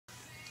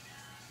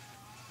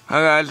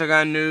Hi guys, I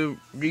got a new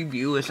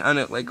review. It's on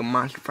it like a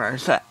monster fire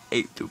set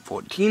 8 through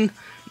 14,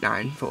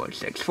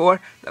 9464,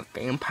 the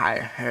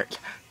vampyre hearse,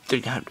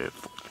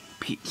 340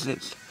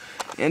 pieces.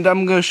 And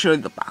I'm gonna show you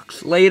the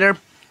box later,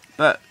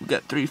 but we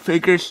got 3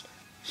 figures.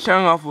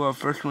 Starting off with our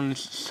first one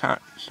is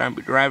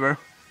zombie driver.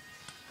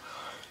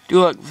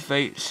 Do like the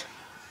face.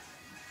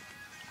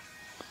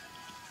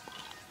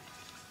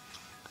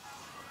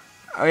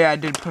 Oh yeah, I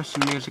did put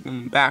some music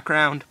in the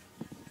background.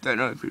 Don't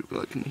know if you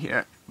really can hear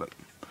it, but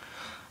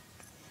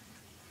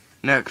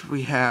next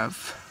we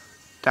have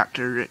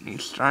Dr. Whitney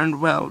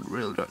Starnwell.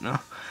 Really don't know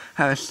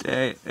how to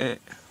say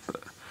it,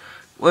 but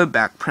with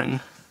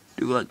backpring.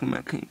 Do like the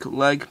mechanical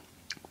leg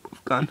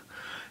with gun.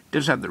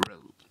 Does have the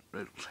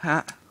Riddle's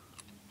hat.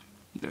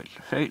 There's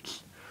the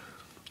face.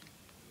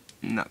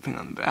 Nothing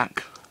on the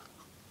back.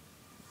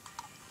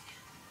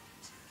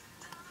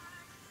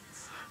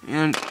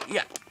 And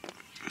yeah,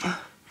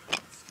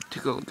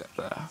 take a look at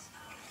the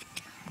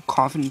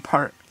coffin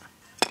part.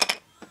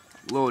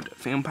 Lord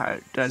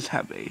Vampire does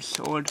have a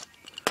sword.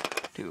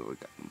 Take a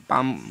look at the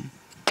bomb.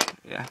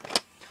 Yeah,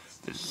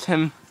 this is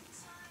him.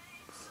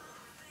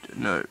 Don't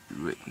know if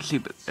you can see,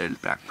 but there's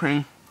back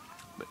pring.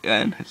 But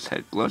yeah, and his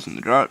head glows in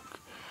the dark.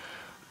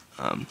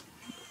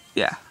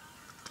 Yeah,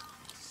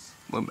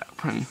 one back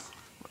pring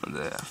on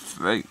the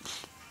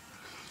face.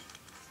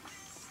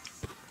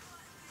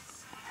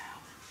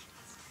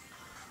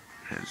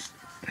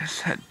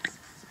 His head,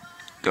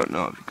 don't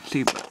know if you can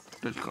see, but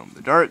it does glow in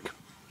the dark.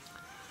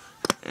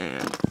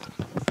 And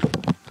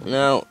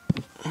now,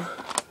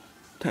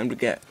 time to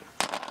get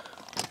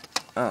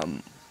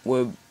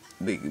with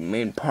the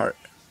main part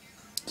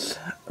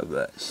of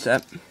the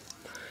set.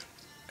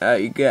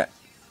 You get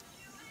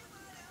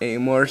a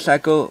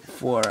motorcycle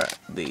for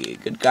the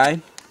good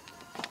guy.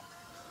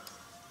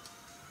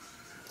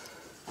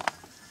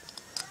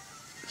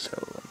 So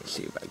let me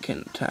see if I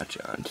can attach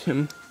it onto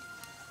him.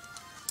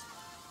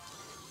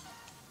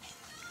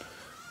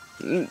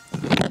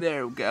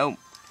 There we go.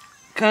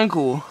 Kind of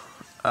cool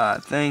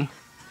thing.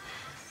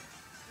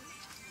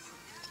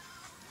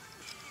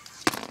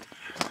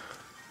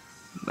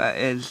 That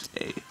is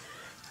a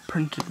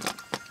printed,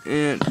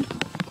 and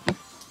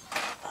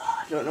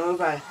I don't know if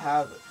I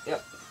have it.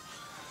 Yep.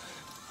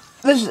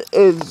 This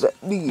is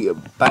the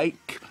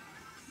bike,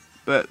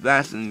 but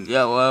that's in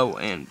yellow,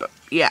 and but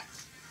yeah.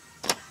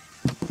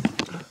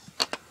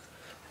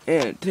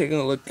 And taking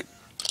a look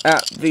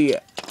at the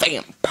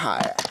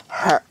vampyre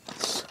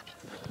hearse.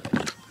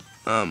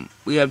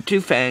 We have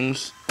 2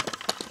 fangs.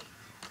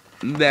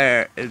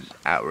 There is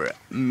our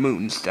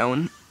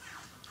moonstone.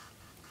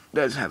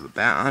 Does have a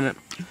bat on it.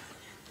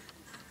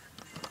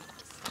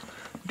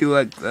 Do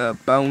like the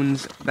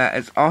bones that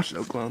is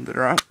also glow in the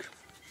dark.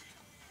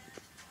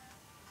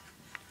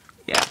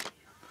 Yeah.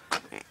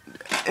 And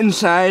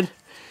inside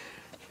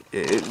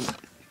is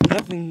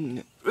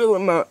nothing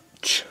really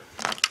much.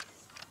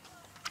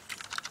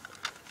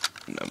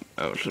 And I'm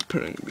also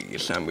putting the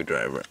zombie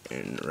driver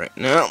in right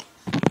now.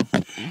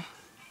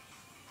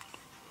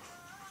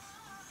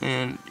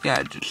 And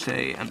yeah, just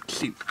say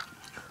cheap.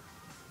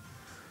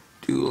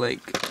 Do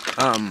like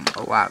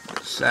a lot of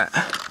the set.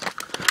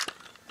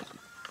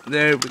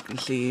 There we can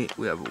see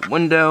we have a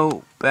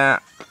window,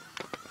 back,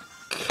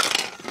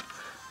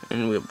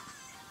 and we have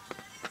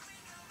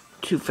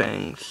 2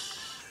 fangs.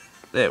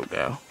 There we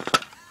go.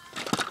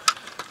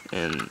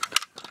 And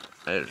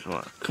I just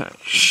want to kind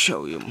of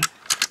show you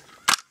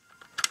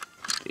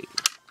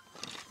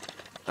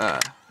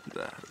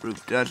the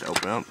roof does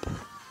open up.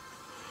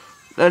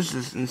 That's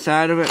just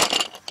inside of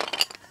it.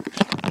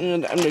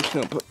 And I'm just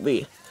gonna put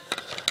the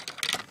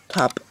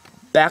top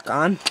back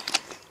on.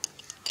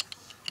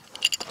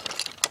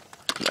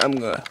 I'm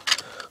gonna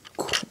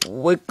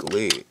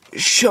quickly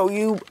show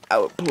you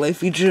our play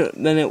feature,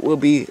 then it will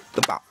be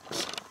the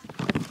box.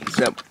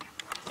 So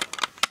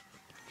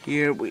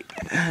here we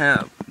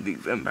have the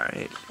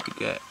vampire. You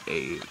get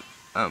a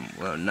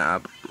little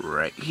knob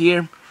right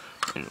here,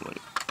 and when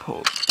you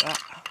pull that,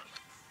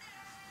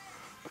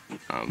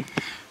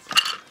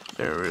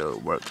 it really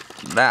works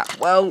that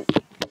well,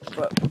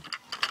 but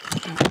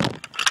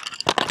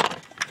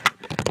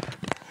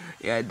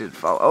yeah, I did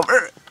fall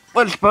over.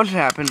 What's supposed to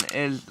happen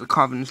is the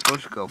coffin is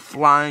supposed to go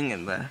flying,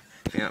 and the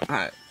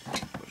vampire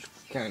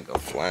kind of go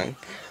flying,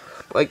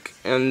 like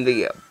in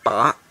the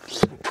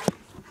box.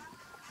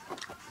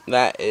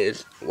 That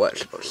is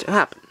what's supposed to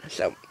happen.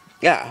 So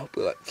yeah, I hope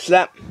you like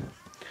that.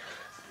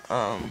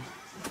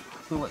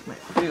 If you like my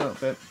video,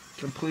 so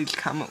please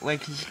comment,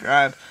 like, and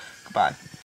subscribe. Goodbye.